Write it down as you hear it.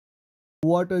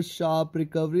What a sharp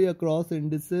recovery across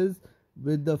indices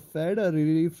with the Fed. A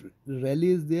relief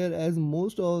rally is there as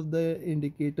most of the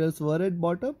indicators were at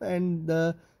bottom and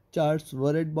the charts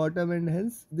were at bottom, and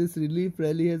hence this relief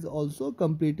rally has also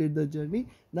completed the journey.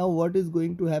 Now what is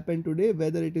going to happen today,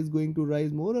 whether it is going to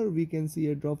rise more or we can see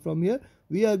a drop from here,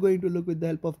 we are going to look with the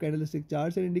help of candlestick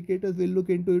charts and indicators. We'll look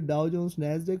into Dow Jones,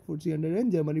 Nasdaq, FTSE100 and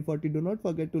Germany 40. Do not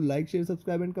forget to like, share,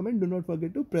 subscribe and comment. Do not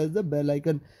forget to press the bell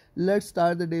icon. Let's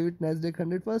start the day with Nasdaq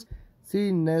 100 first.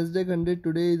 See, Nasdaq 100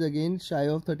 today is again shy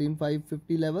of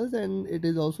 13,550 levels and it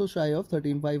is also shy of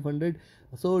 13,500.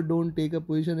 So don't take a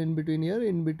position in between here.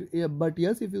 But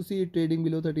yes, if you see it trading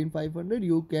below 13,500,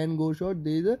 you can go short.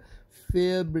 There is a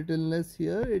fair brittleness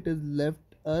here. It is left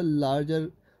a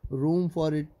larger room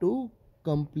for it to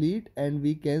complete, and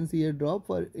we can see a drop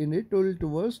in it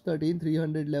towards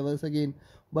 13,300 levels again.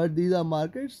 But these are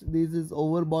markets. This is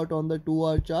overbought on the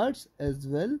 2-hour charts as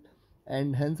well,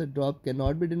 and hence a drop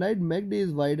cannot be denied. MACD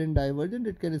is wide and divergent.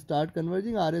 It can start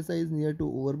converging. RSI is near to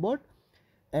overbought.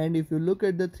 And if you look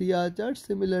at the 3-hour charts,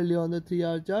 similarly on the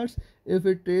 3-hour charts, if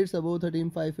it trades above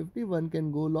 13,550, one can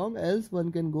go long, else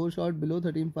one can go short below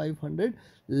 13,500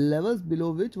 levels,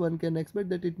 below which one can expect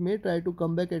that it may try to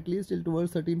come back at least till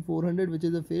towards 13,400, which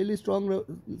is a fairly strong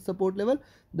support level.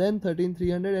 Then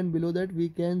 13,300, and below that we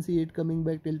can see it coming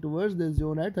back till towards this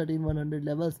zone at 13,100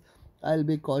 levels. I'll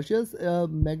be cautious.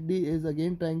 MACD is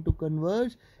again trying to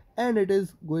converge and it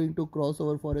is going to cross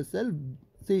over for a sell.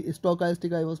 See,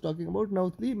 stochastic I was talking about.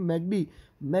 Now see MACD.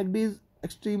 MACD is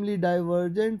extremely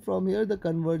divergent from here. The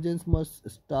convergence must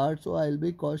start, so I'll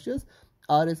be cautious.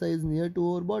 RSI is near to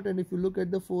overbought, and if you look at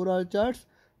the 4-hour charts,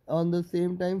 on the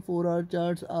same time 4-hour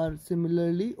charts are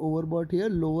similarly overbought here.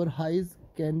 Lower highs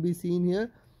can be seen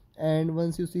here, and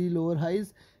once you see lower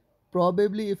highs,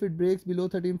 probably if it breaks below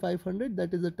 13,500,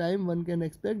 that is the time one can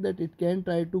expect that it can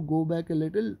try to go back a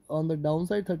little on the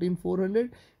downside.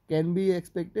 13,400 can be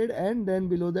expected, and then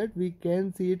below that we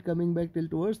can see it coming back till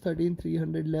towards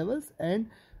 13,300 levels, and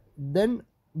then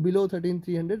below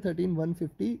 13,300,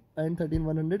 13,150 and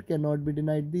 13,100 cannot be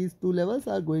denied. These two levels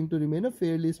are going to remain a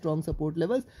fairly strong support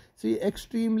levels. See,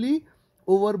 extremely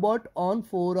overbought on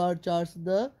 4-hour charts.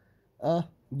 The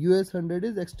US 100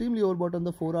 is extremely overbought on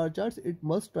the 4-hour charts. It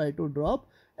must try to drop,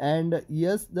 and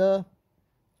yes, the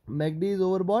MACD is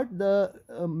overbought. The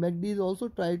MACD is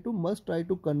also must try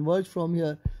to converge from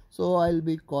here. So I'll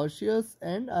be cautious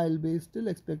and I'll be still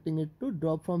expecting it to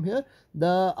drop from here.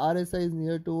 The RSI is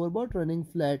near to overbought, running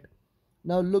flat.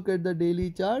 Now look at the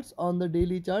daily charts. On the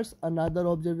daily charts, another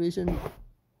observation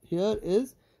here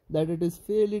is that it is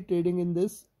fairly trading in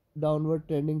this downward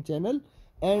trending channel,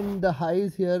 and the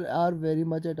highs here are very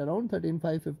much at around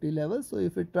 13,550 levels. So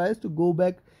if it tries to go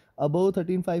back above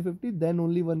 13,550, then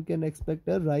only one can expect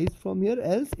a rise from here,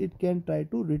 else it can try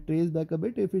to retrace back a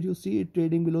bit. If you see it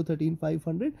trading below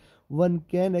 13,500, one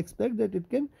can expect that it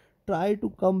can try to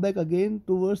come back again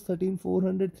towards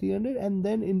 13,400, 300, and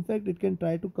then in fact it can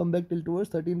try to come back till towards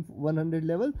 13,100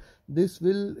 level. This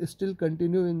will still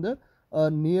continue in the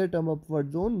near term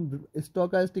upward zone.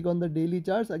 Stochastic on the daily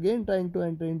charts again trying to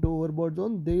enter into overbought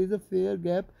zone. There is a fair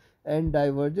gap and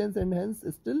divergence, and hence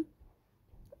still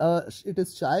it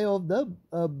is shy of the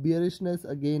bearishness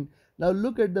again. Now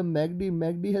look at the MACD.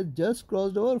 MACD has just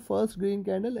crossed over first green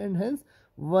candle, and hence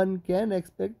one can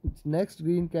expect next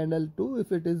green candle too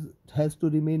if it has to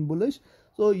remain bullish.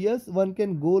 So yes, one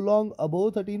can go long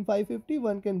above 13,550,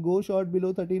 one can go short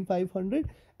below 13,500,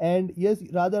 and yes,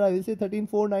 rather I will say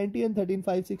 13,490 and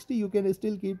 13,560. You can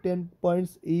still keep 10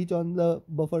 points each on the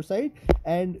buffer side,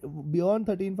 and beyond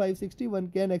 13,560 one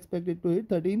can expect it to hit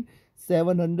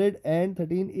 13,700 and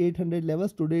 13,800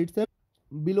 levels today itself.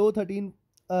 Below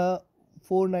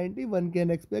 13,490 one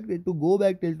can expect it to go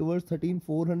back till towards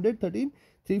 13,400,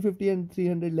 13,350 and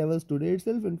 300 levels today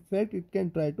itself. In fact, it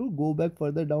can try to go back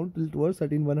further down till towards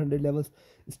 13,100 levels.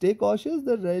 Stay cautious.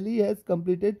 The rally has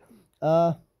completed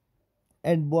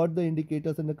and bought the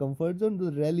indicators in the comfort zone.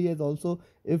 The rally has also,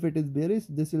 if it is bearish,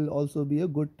 this will also be a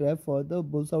good trap for the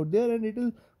bulls out there, and it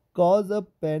will cause a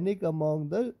panic among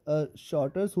the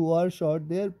shorters who are short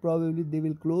there. Probably they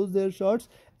will close their shorts,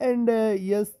 and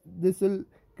yes, this will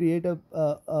create a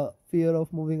fear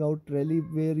of moving out rally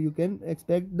where you can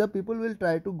expect the people will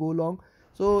try to go long.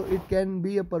 So it can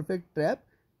be a perfect trap.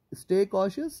 Stay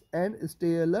cautious and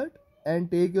stay alert, and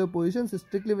take your positions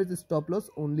strictly with stop loss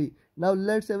only. Now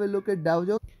let's have a look at Dow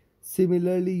Jones.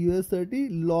 Similarly, US 30,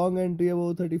 long entry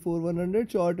above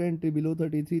 34,100, short entry below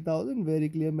 33,000, very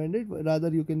clear mandate. Rather,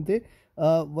 you can say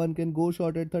one can go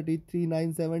short at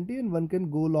 33,970 and one can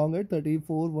go long at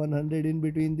 34,100. In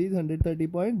between these 130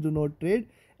 points, do not trade.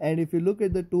 And if you look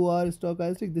at the 2-hour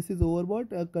stochastic, this is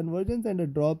overbought, a convergence and a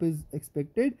drop is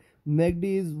expected.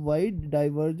 MACD is wide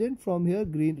divergent from here,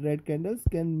 green red candles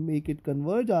can make it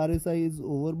converge. RSI is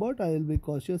overbought. I will be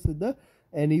cautious with the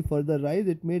any further rise.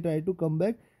 It may try to come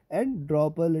back and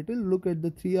drop a little. Look at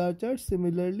the 3-hour chart,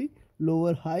 similarly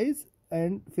lower highs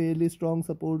and fairly strong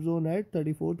support zone at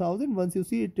 34,000. Once you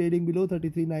see it trading below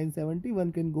 33,970,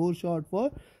 one can go short for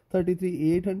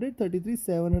 33,800,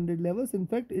 33,700 levels. In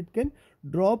fact, it can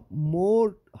drop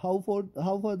more. How far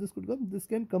this could come? This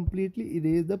can completely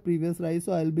erase the previous rise,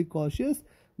 so I'll be cautious.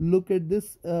 Look at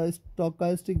this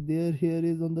stochastic there. Here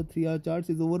is on the 3-hour charts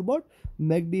is overbought.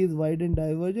 MACD is wide and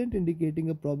divergent, indicating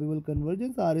a probable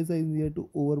convergence. RSI is near to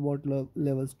overbought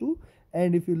levels too.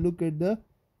 And if you look at the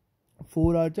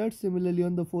 4-hour charts, similarly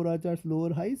on the 4-hour charts,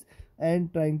 lower highs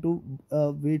and trying to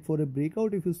wait for a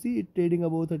breakout. If you see it trading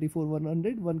above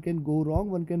 34,100, one can go wrong,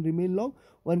 one can remain long,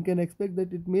 one can expect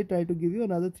that it may try to give you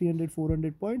another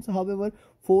 300-400 points. However,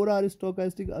 4-hour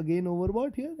stochastic again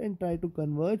overbought here and try to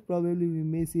converge. Probably we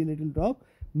may see a little drop.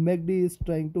 MACD is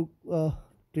trying to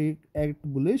act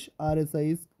bullish.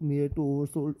 RSI is near to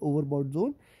oversold, overbought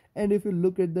zone. And if you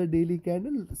look at the daily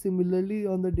candle, similarly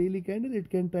on the daily candle, it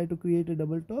can try to create a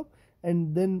double top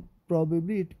and then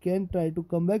probably it can try to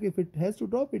come back. If it has to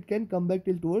drop, it can come back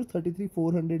till towards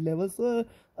 33,400 levels. So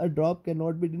a drop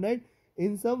cannot be denied.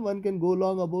 In some, one can go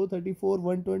long above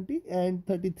 34,120 and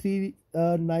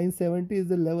 33,970 is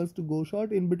the levels to go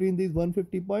short. In between these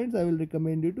 150 points, I will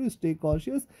recommend you to stay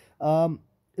cautious.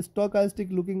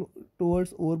 Stochastic looking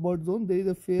towards overbought zone. There is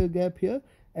a fair gap here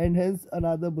and hence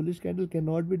another bullish candle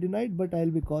cannot be denied, but I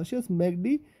will be cautious.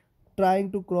 MACD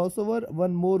trying to cross over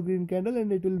one more green candle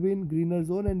and it will be in greener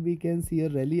zone and we can see a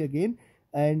rally again,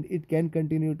 and it can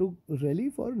continue to rally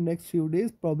for next few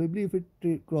days probably if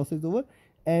it crosses over.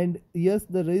 And yes,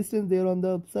 the resistance there on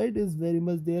the upside is very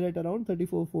much there at around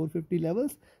 34,450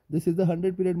 levels. This is the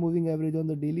 100 period moving average on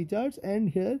the daily charts, and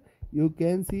here you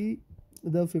can see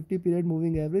the 50 period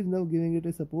moving average now giving it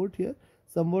a support here.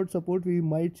 Somewhat support, we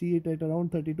might see it at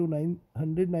around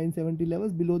 32,900, 970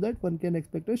 levels. Below that, one can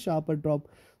expect a sharper drop.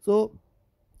 So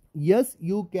yes,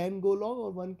 you can go long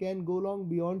or one can go long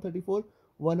beyond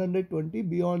 34,120.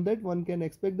 Beyond that, one can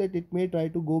expect that it may try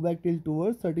to go back till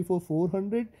towards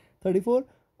 34,400.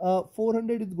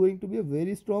 400 is going to be a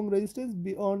very strong resistance.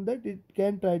 Beyond that, it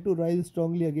can try to rise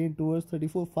strongly again towards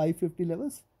 34,550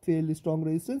 levels, fairly strong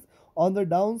resistance. On the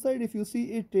downside, if you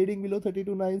see it trading below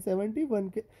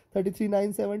 32,970,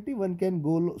 33,970, one can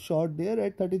go short there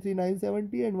at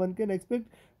 33,970 and one can expect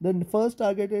the first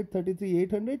target at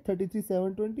 33,800,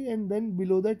 33,720, and then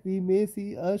below that we may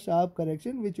see a sharp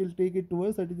correction which will take it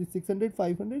towards 33,600,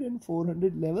 500 and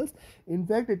 400 levels. In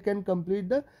fact, it can complete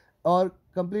the or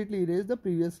completely erase the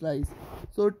previous rise.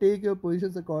 So take your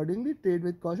positions accordingly, trade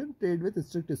with caution, trade with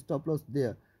strict stop loss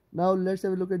there. Now let's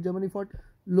have a look at Germany 40.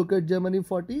 Look at Germany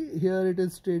 40. Here it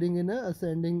is trading in a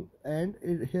ascending and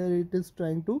here it is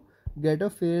trying to get a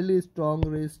fairly strong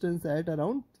resistance at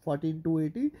around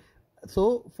 14,280.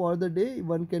 So for the day,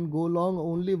 one can go long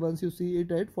only once you see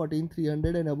it at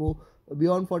 14,300 and above.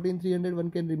 Beyond 14,300,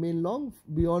 one can remain long.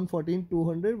 Beyond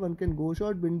 14,200, one can go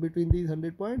short. In between these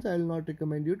 100 points, I will not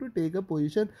recommend you to take a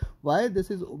position. Why? This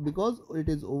is because it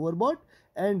is overbought.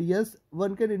 And yes,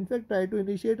 one can in fact try to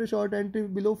initiate a short entry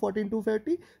below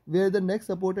 14,250, where the next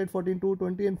support at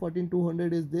 14,220 and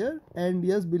 14,200 is there. And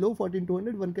yes, below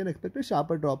 14,200, one can expect a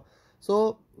sharper drop.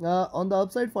 So on the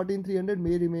upside, 14,300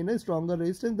 may remain a stronger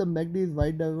resistance. The MACD is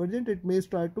wide divergent. It may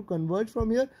start to converge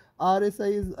from here.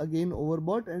 RSI is again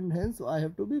overbought and hence I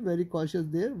have to be very cautious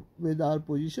there with our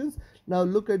positions. Now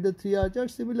look at the 3-hour chart.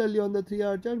 Similarly on the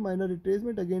 3-hour chart, minor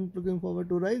retracement, again looking forward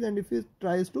to rise, and if it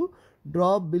tries to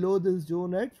drop below this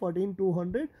zone at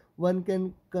 14,200, one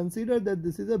can consider that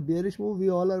this is a bearish move. We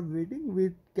all are waiting.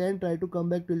 We can try to come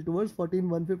back till towards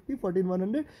 14,150,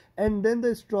 14,100, and then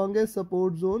the strongest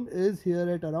support zone is here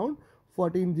at around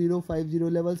 14,050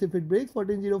 levels. If it breaks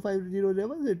 14,050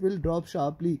 levels, it will drop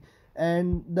sharply.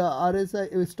 And the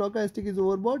RSI stochastic is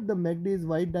overbought. The MACD is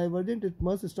wide divergent. It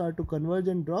must start to converge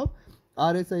and drop.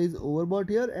 RSI is overbought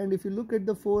here. And if you look at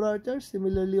the 4-hour charts,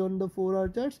 similarly on the 4-hour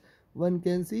charts, one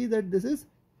can see that this is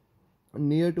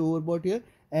near to overbought here.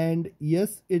 And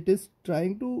yes, it is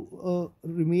trying to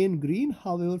remain green,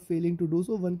 however failing to do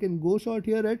so. One can go short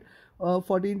here at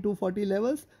 14,240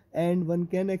 levels, and one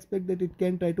can expect that it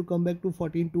can try to come back to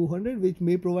 14,200, which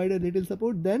may provide a little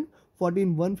support. Then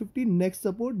 14,150 next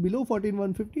support. Below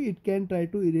 14,150, it can try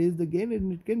to erase the gain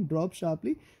and it can drop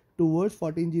sharply towards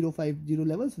 14,050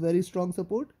 levels. Very strong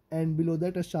support, and below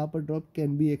that a sharper drop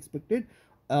can be expected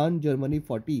on Germany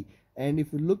 40. And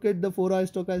if you look at the 4 hour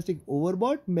stochastic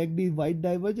overbought, MACD white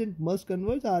divergent must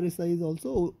converge. RSI is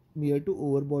also near to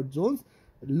overbought zones.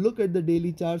 Look at the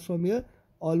daily charts from here.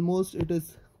 Almost it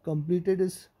is completed,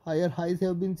 its higher highs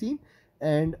have been seen,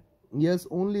 and yes,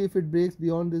 only if it breaks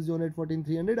beyond this zone at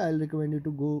 14300 I'll recommend you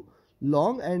to go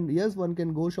long, and yes, one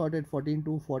can go short at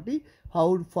 14240.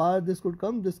 How far this could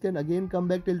come? This can again come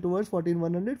back till towards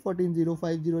 14100,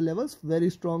 14050 levels, very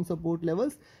strong support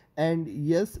levels. And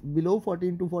yes, below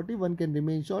 14240 one can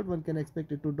remain short. One can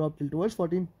expect it to drop till towards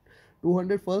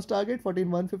 14200 first target,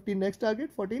 14150 next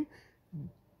target,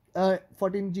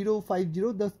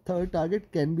 14050 the third target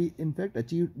can be in fact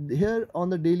achieved. Here on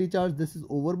the daily chart, this is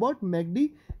overbought.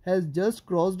 MACD has just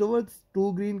crossed over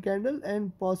 2 green candle,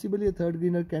 and possibly a third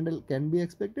greener candle can be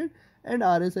expected, and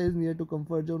RSI is near to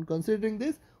comfort zone. Considering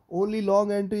this, only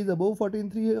long entries above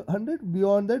 14300.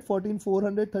 Beyond that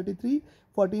 14433,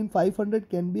 14500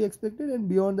 can be expected, and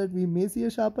beyond that we may see a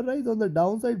sharper rise. On the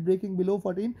downside, breaking below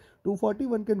 14240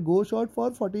 one can go short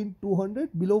for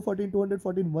 14200, below 14200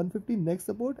 14150 next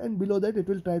support, and below that it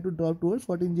will try to drop towards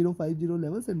 14050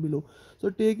 levels and below. So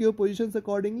take your positions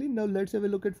accordingly. Now let's have a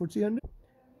look at FTSE 100.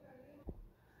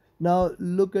 Now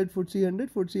look at FTSE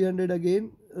 100. FTSE 100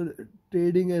 again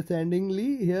trading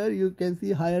ascendingly. Here you can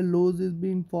see higher lows is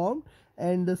being formed,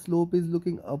 and the slope is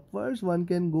looking upwards. One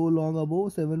can go long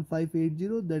above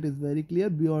 7580, that is very clear.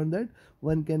 Beyond that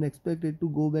one can expect it to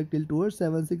go back till towards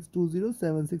 7620,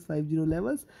 7650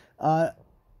 levels.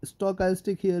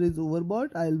 Stochastic here is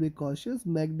overbought. I'll be cautious.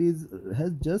 MACD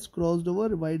has just crossed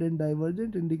over wide and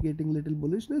divergent, indicating little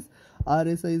bullishness.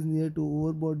 RSI is near to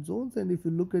overbought zones, and if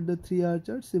you look at the 3-hour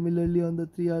chart, similarly on the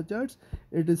 3-hour charts,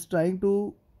 it is trying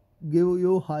to give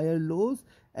you higher lows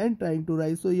and trying to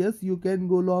rise. So yes, you can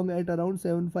go long at around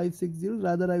 7560,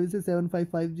 rather I will say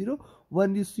 7550.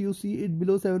 Once you see it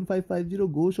below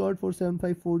 7550, go short for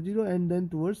 7540, and then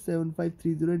towards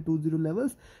 7530 and 20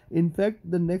 levels. In fact,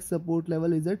 the next support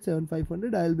level is at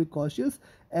 7500. I will be cautious,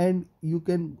 and you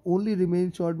can only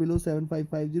remain short below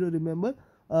 7550. Remember,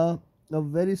 a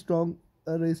very strong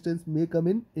resistance may come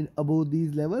in above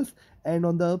these levels, and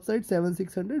on the upside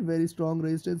 7600, very strong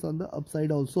resistance on the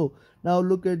upside also. Now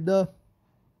look at the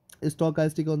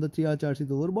stochastic on the 3-hour chart is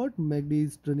overbought. MACD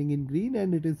is turning in green,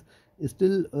 and it is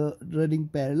still running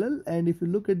parallel. And if you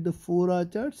look at the 4-hour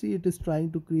chart, see it is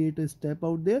trying to create a step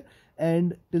out there,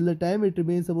 and till the time it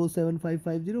remains above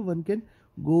 7550, one can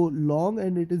go long,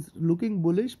 and it is looking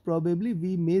bullish. Probably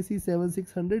we may see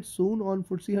 7600 soon on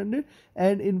FTSE 100,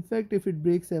 and in fact if it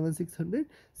breaks 7600,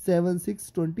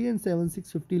 7620 and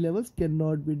 7650 levels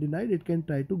cannot be denied. It can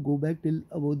try to go back till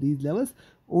above these levels.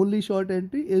 Only short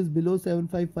entry is below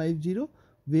 7550,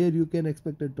 where you can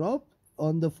expect a drop.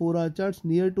 On the 4-hour charts,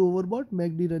 near to overbought,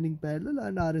 MACD running parallel,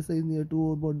 and RSI is near to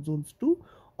overbought zones too.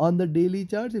 On the daily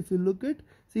charts, if you look at,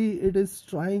 see it is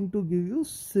trying to give you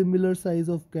similar size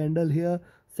of candle here,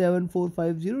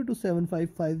 7450 to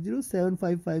 7550,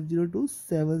 7550 to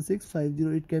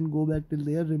 7650. It can go back till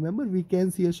there. Remember, we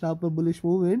can see a sharper bullish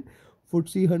move in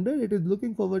FTSE 100. It is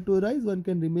looking forward to a rise. One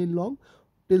can remain long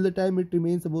till the time it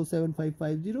remains above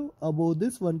 7550. Above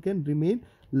this one can remain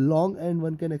long, and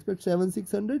one can expect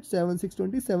 7600,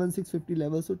 7620, 7650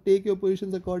 levels. So take your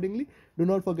positions accordingly. Do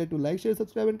not forget to like, share,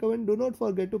 subscribe and comment. Do not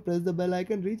forget to press the bell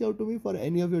icon. Reach out to me for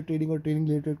any of your trading or trading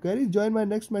related queries. Join my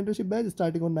next mentorship batch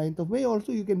starting on 9th of May.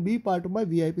 Also, you can be part of my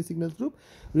VIP signals group.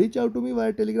 Reach out to me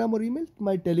via Telegram or email.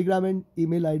 My Telegram and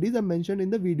email IDs are mentioned in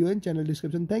the video and channel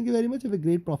description. Thank you very much. Have a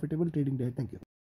great profitable trading day. Thank you.